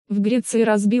В Греции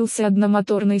разбился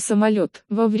одномоторный самолет.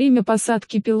 Во время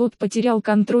посадки пилот потерял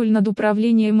контроль над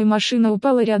управлением и машина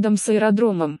упала рядом с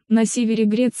аэродромом. На севере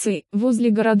Греции, возле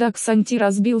города Ксанти,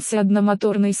 разбился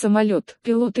одномоторный самолет.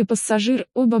 Пилот и пассажир,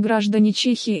 оба граждане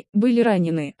Чехии, были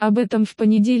ранены. Об этом в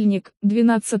понедельник,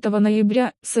 12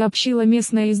 ноября, сообщило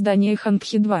местное издание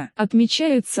Ханкхи-2.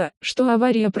 Отмечается, что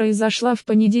авария произошла в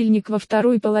понедельник во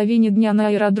второй половине дня на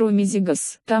аэродроме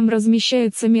Зигас. Там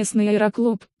размещается местный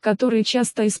аэроклуб, который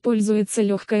часто используется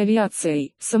легкой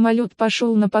авиацией. Самолет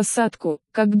пошел на посадку,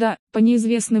 когда, по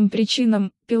неизвестным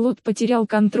причинам, пилот потерял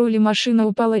контроль и машина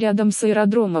упала рядом с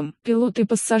аэродромом. Пилот и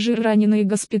пассажир ранены и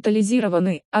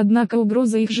госпитализированы, однако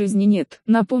угрозы их жизни нет.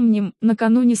 Напомним,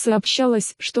 накануне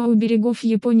сообщалось, что у берегов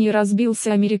Японии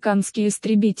разбился американский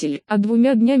истребитель, а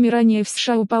 2 днями ранее в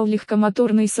США упал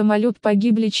легкомоторный самолет,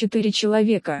 погибли 4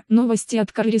 человека. Новости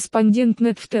от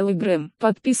корреспондент.нет в Telegram.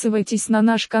 Подписывайтесь на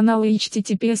наш канал и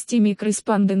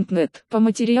https://correspondent.net. По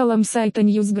материалам сайта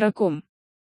NewsGra.com.